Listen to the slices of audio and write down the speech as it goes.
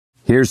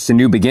Here's to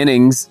new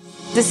beginnings.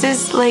 This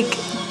is like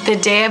the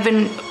day I've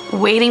been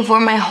waiting for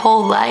my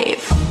whole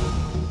life.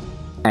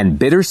 And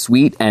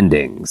bittersweet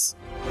endings.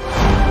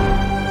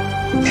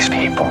 These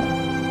people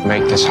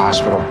make this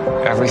hospital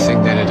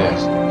everything that it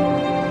is.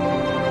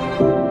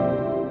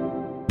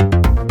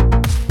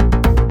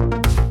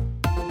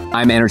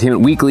 I'm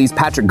Entertainment Weekly's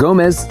Patrick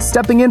Gomez,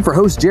 stepping in for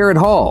host Jared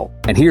Hall.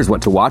 And here's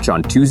what to watch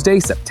on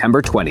Tuesday,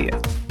 September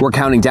 20th. We're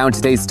counting down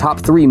today's top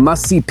 3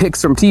 must-see picks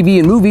from TV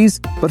and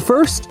movies. But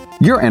first,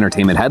 your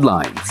entertainment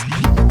headlines.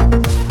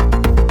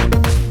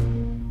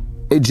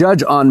 A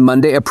judge on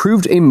Monday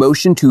approved a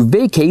motion to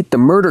vacate the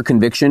murder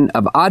conviction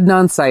of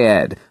Adnan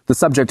Syed, the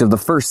subject of the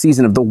first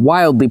season of the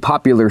wildly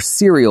popular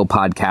Serial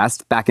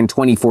podcast back in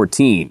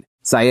 2014.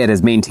 Syed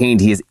has maintained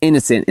he is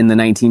innocent in the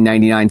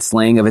 1999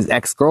 slaying of his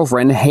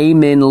ex-girlfriend, Hae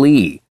Min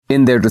Lee.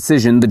 In their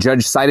decision, the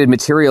judge cited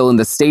material in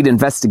the state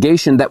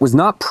investigation that was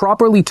not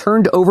properly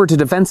turned over to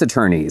defense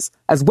attorneys,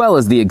 as well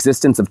as the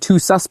existence of 2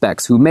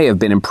 suspects who may have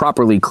been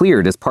improperly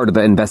cleared as part of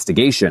the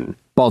investigation.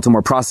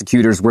 Baltimore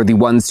prosecutors were the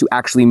ones to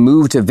actually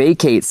move to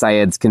vacate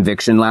Syed's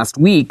conviction last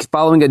week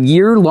following a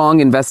year-long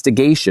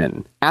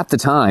investigation. At the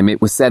time,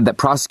 it was said that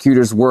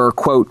prosecutors were,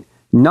 quote,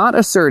 not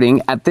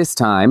asserting at this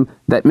time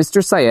that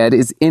Mr. Syed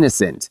is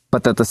innocent,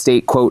 but that the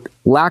state, quote,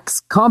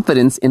 lacks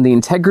confidence in the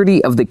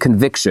integrity of the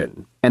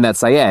conviction, and that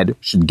Syed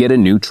should get a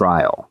new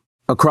trial.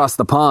 Across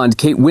the pond,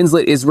 Kate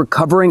Winslet is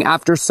recovering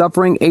after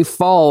suffering a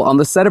fall on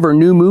the set of her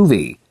new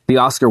movie. The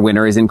Oscar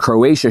winner is in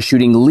Croatia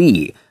shooting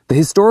Lee, the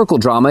historical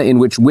drama in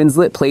which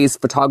Winslet plays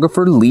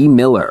photographer Lee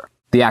Miller.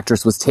 The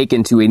actress was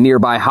taken to a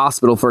nearby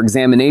hospital for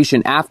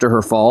examination after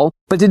her fall,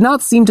 but did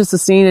not seem to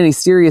sustain any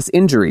serious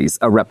injuries,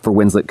 a rep for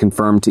Winslet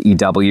confirmed to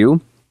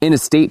EW. In a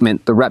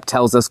statement, the rep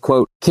tells us,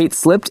 quote, Kate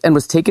slipped and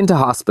was taken to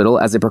hospital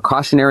as a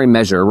precautionary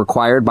measure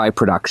required by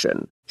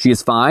production. She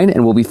is fine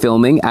and will be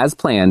filming as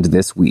planned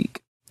this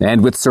week.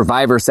 And with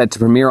Survivor set to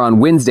premiere on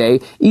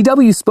Wednesday,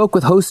 EW spoke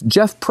with host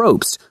Jeff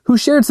Probst, who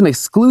shared some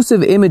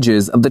exclusive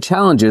images of the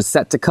challenges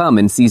set to come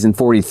in season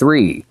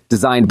 43.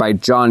 Designed by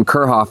John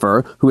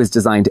Kerhofer, who has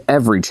designed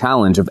every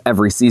challenge of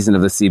every season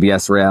of the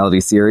CBS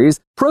reality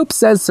series, Probst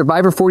says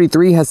Survivor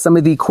 43 has some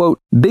of the, quote,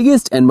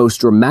 biggest and most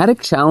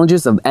dramatic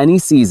challenges of any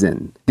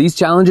season. These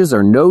challenges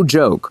are no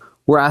joke.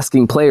 We're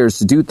asking players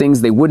to do things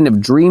they wouldn't have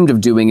dreamed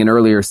of doing in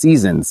earlier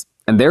seasons,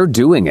 and they're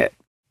doing it.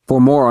 For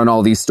more on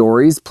all these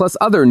stories, plus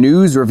other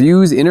news,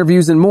 reviews,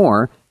 interviews, and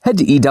more, head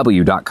to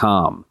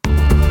EW.com.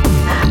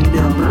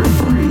 Number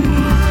 3.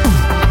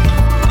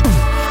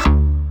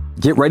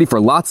 Get ready for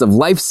lots of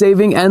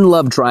life-saving and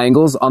love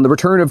triangles on the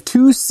return of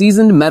 2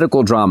 seasoned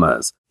medical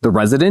dramas, The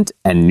Resident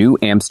and New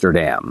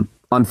Amsterdam.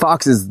 On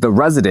Fox's The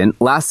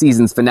Resident, last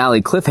season's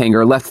finale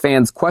cliffhanger left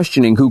fans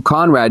questioning who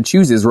Conrad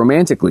chooses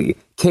romantically,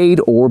 Cade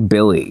or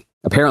Billy.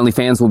 Apparently,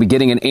 fans will be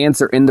getting an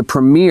answer in the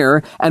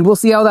premiere, and we'll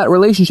see how that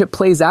relationship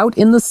plays out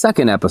in the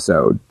second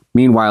episode.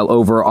 Meanwhile,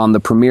 over on the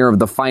premiere of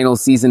the final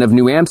season of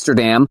New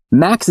Amsterdam,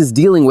 Max is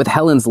dealing with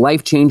Helen's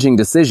life-changing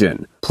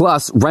decision.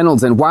 Plus,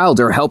 Reynolds and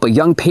Wilder help a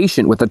young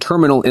patient with a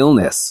terminal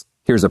illness.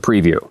 Here's a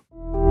preview.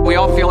 We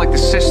all feel like the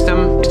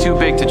system is too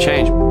big to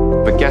change.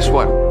 But guess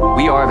what?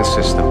 We are the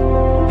system.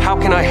 How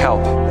can I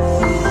help?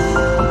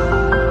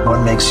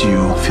 What makes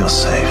you feel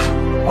safe?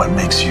 What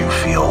makes you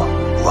feel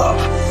love?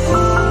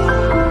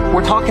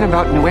 We're talking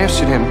about New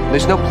Amsterdam.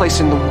 There's no place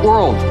in the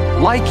world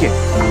like it.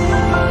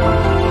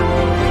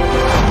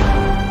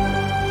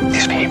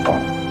 These people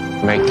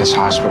make this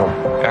hospital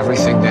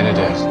everything that it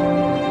is.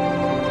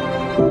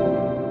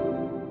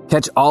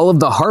 Catch all of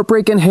the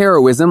heartbreak and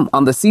heroism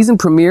on the season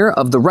premiere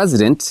of The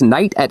Resident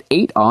tonight at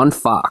 8 on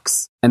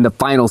Fox. And the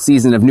final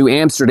season of New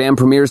Amsterdam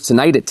premieres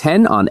tonight at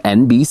 10 on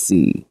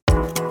NBC.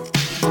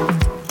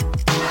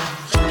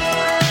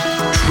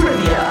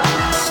 Trivia.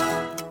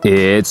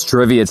 It's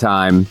trivia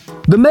time.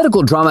 The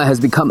medical drama has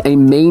become a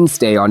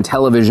mainstay on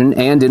television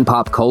and in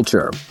pop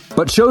culture.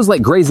 But shows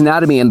like Grey's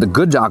Anatomy and The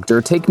Good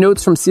Doctor take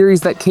notes from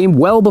series that came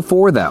well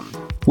before them.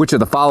 Which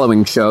of the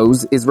following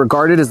shows is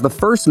regarded as the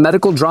first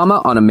medical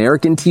drama on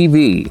American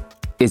TV?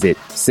 Is it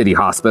City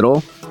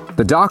Hospital,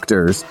 The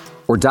Doctors,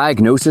 or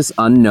Diagnosis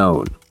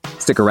Unknown?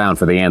 Stick around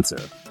for the answer.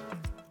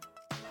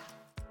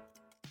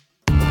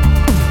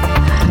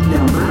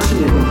 Number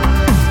 2.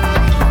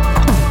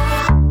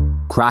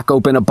 Crack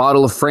open a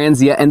bottle of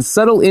Franzia and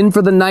settle in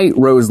for the night,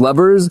 Rose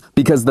lovers,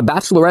 because The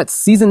Bachelorette's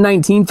season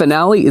 19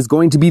 finale is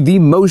going to be the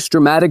most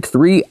dramatic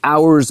 3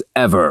 hours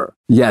ever.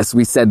 Yes,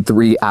 we said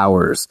 3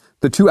 hours.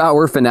 The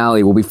 2-hour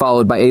finale will be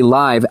followed by a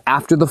live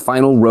after the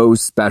final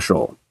Rose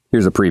special.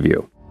 Here's a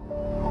preview.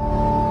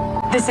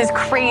 This is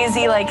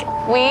crazy. Like,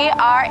 we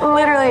are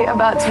literally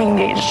about to be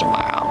engaged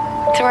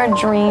tomorrow. To our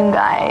dream,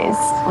 guys.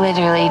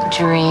 Literally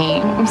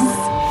dreams.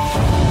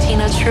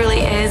 Tino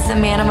truly is the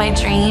man of my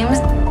dreams.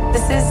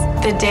 This is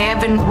the day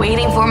I've been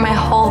waiting for my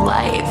whole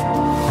life.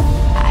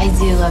 I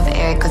do love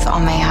Eric with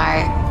all my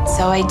heart,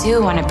 so I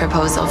do want a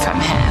proposal from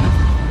him.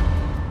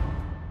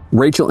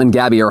 Rachel and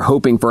Gabby are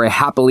hoping for a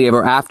happily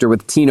ever after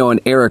with Tino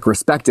and Eric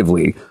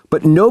respectively,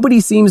 but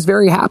nobody seems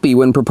very happy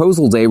when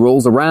proposal day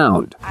rolls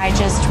around. I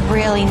just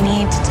really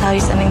need to tell you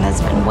something that's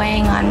been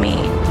weighing on me.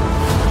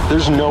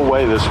 There's no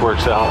way this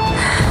works out.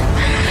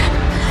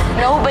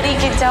 Nobody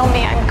can tell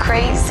me I'm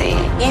crazy.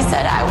 He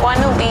said, I want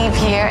to leave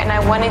here and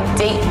I want to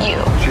date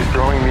you. She's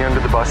throwing me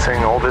under the bus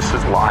saying all this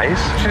is lies.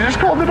 She just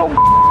called it all.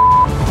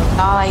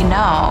 All I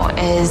know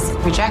is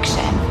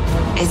rejection.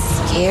 It's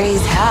scary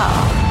as hell.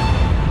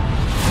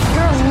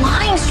 You're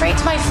lying straight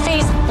to my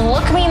face.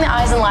 Look me in the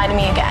eyes and lie to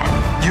me again.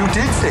 You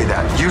did say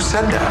that. You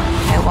said that.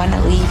 I want to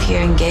leave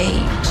here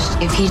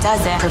engaged. If he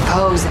doesn't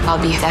propose,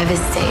 I'll be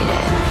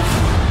devastated.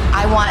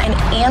 I want an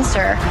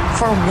answer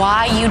for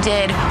why you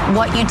did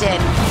what you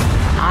did.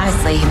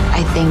 Honestly,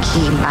 I think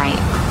he might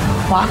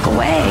walk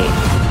away.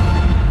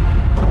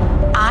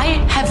 I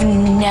have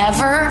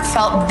never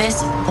felt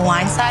this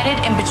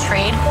blindsided and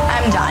betrayed.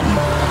 I'm done.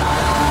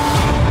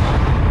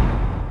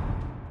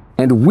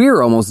 And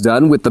we're almost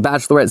done with The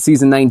Bachelorette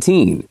Season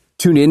 19.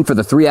 Tune in for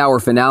the 3-hour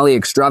finale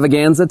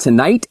extravaganza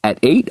tonight at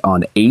 8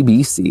 on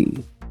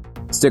ABC.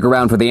 Stick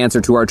around for the answer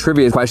to our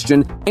trivia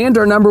question and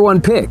our number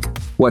one pick.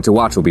 What to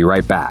Watch will be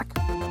right back.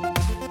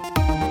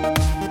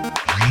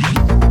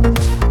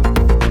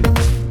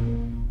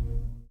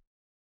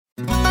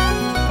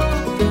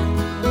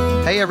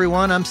 Hey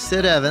everyone, I'm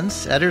Sid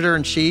Evans,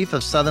 editor-in-chief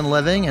of Southern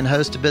Living and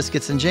host of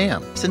Biscuits and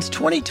Jam. Since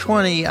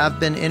 2020,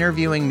 I've been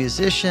interviewing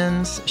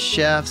musicians,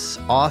 chefs,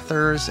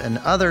 authors, and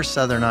other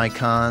Southern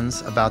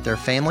icons about their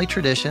family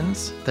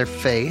traditions, their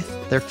faith,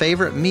 their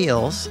favorite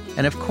meals,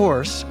 and of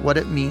course, what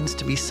it means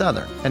to be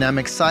Southern. And I'm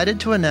excited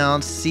to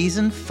announce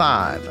Season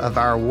 5 of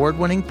our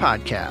award-winning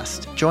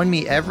podcast. Join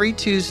me every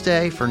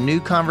Tuesday for new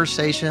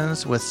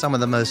conversations with some of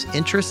the most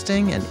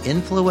interesting and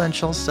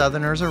influential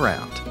Southerners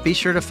around. Be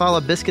sure to follow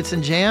Biscuits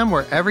and Jam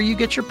wherever you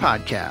get your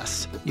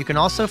podcasts. You can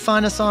also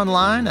find us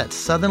online at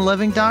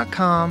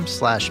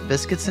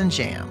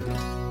southernliving.com/biscuitsandjam.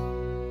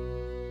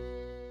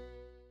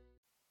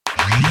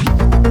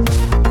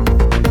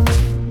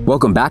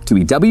 Welcome back to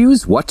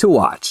EW's What to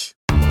Watch.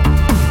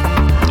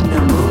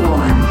 Number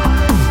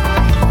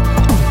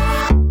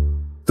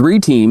 1. 3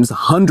 teams,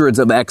 hundreds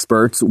of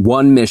experts,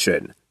 one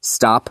mission.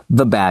 Stop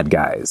the bad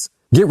guys.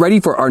 Get ready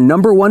for our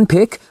number one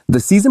pick,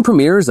 the season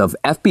premieres of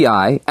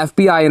FBI,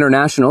 FBI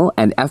International,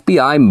 and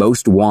FBI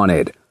Most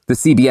Wanted. The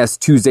CBS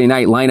Tuesday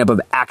night lineup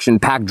of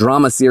action-packed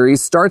drama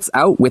series starts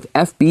out with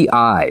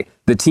FBI.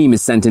 The team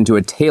is sent into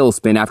a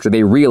tailspin after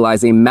they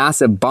realize a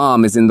massive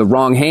bomb is in the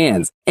wrong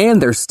hands,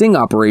 and their sting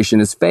operation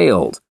has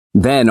failed.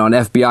 Then on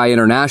FBI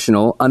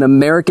International, an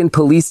American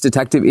police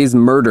detective is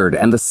murdered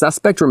and the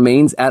suspect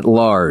remains at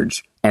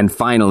large. And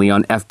finally,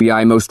 on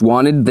FBI Most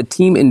Wanted, the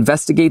team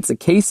investigates a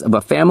case of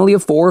a family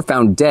of 4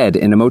 found dead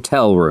in a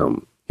motel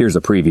room. Here's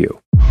a preview.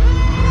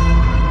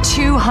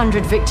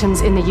 200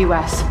 victims in the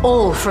US,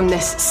 all from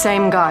this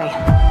same guy.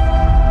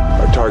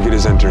 Our target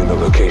is entering the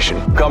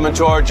location. Coming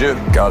towards you.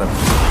 Got him.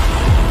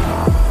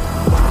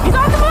 He's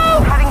on the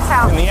move! Heading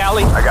south. In the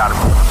alley. I got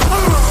him.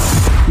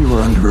 You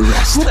are under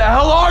arrest. Who the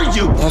hell are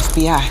you?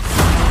 FBI.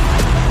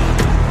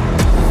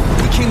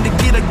 We came to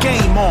get a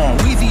game on.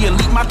 We the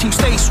elite, my team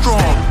stays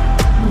strong.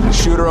 The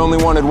shooter only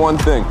wanted one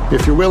thing.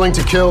 If you're willing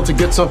to kill to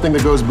get something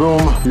that goes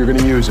boom, you're going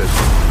to use it.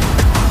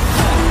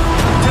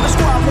 Tell the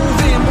squad move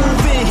in,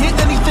 hit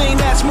anything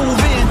that's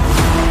moving.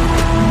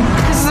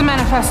 This is a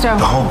manifesto.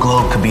 The whole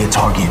globe could be a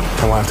target.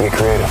 I want to get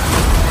creative.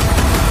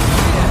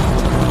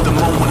 The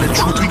moment of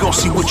truth, we gon'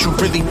 see what you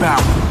really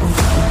bout.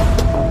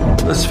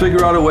 Let's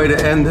figure out a way to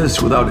end this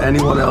without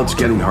anyone else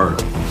getting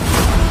hurt.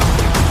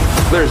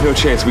 There's no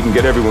chance we can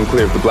get everyone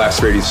clear of the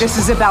blast radius. This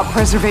is about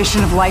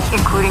preservation of life,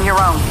 including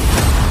your own.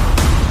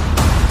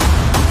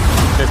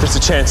 If there's a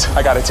chance,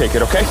 I gotta take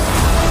it, okay?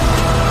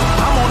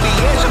 I'm on the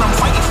edge and I'm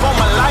fighting for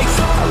my life.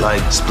 I like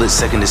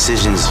split-second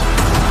decisions. I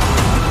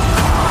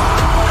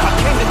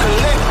came to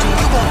collect and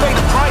you gon' pay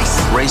the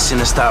price. Racing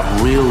to stop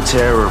real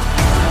terror.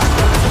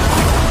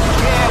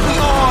 Yeah, we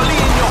all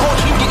in, your whole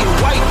team getting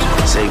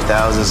wiped. Save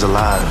thousands of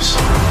lives.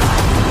 I'm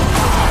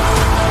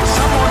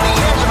on the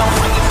edge and I'm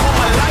fighting for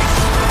my life.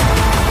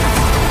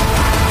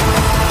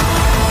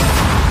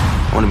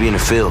 I want to be in the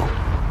field,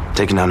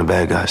 taking down the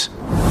bad guys.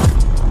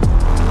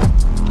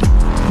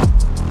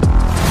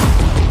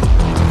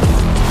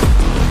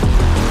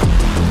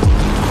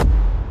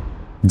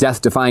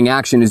 Death-defying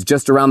action is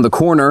just around the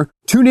corner.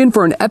 Tune in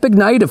for an epic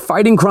night of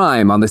fighting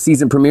crime on the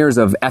season premieres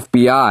of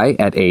FBI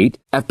at 8,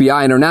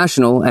 FBI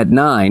International at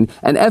 9,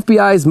 and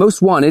FBI's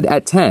Most Wanted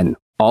at 10,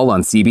 all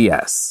on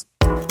CBS.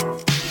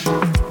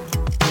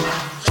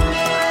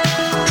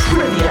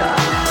 Trivia.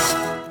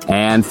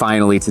 And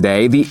finally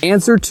today, the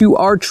answer to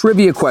our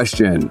trivia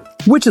question.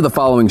 Which of the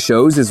following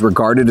shows is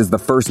regarded as the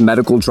first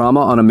medical drama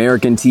on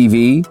American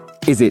TV?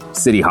 Is it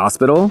City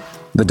Hospital,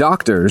 The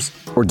Doctors,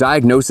 or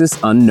Diagnosis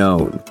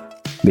Unknown?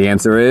 The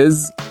answer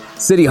is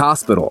City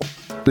Hospital.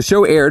 The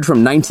show aired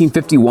from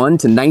 1951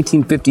 to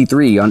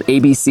 1953 on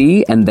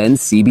ABC and then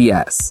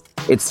CBS.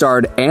 It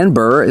starred Ann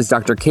Burr as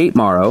Dr. Kate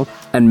Morrow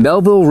and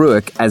Melville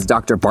Ruick as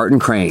Dr. Barton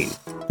Crane.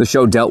 The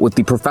show dealt with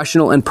the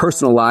professional and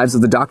personal lives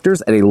of the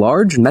doctors at a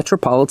large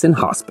metropolitan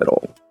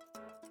hospital.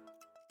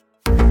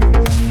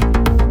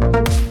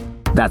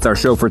 That's our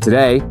show for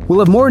today. We'll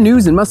have more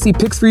news and must-see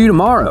picks for you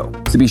tomorrow,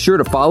 so be sure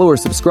to follow or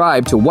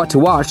subscribe to What to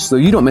Watch so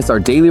you don't miss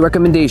our daily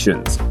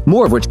recommendations,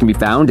 more of which can be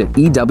found at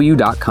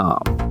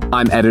EW.com.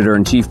 I'm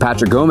Editor-in-Chief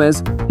Patrick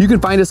Gomez. You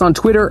can find us on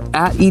Twitter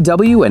at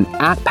EW and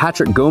at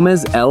Patrick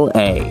Gomez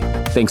LA.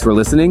 Thanks for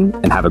listening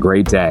and have a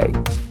great day.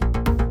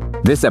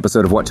 This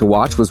episode of What to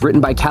Watch was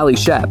written by Callie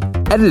Shep,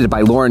 edited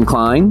by Lauren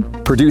Klein,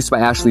 produced by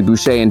Ashley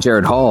Boucher and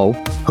Jared Hall,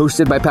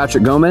 hosted by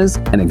Patrick Gomez,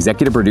 and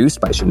executive produced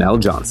by Chanel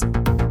Johnson.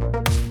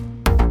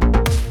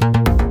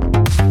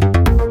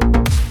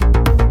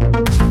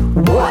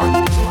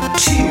 What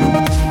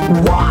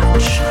to watch?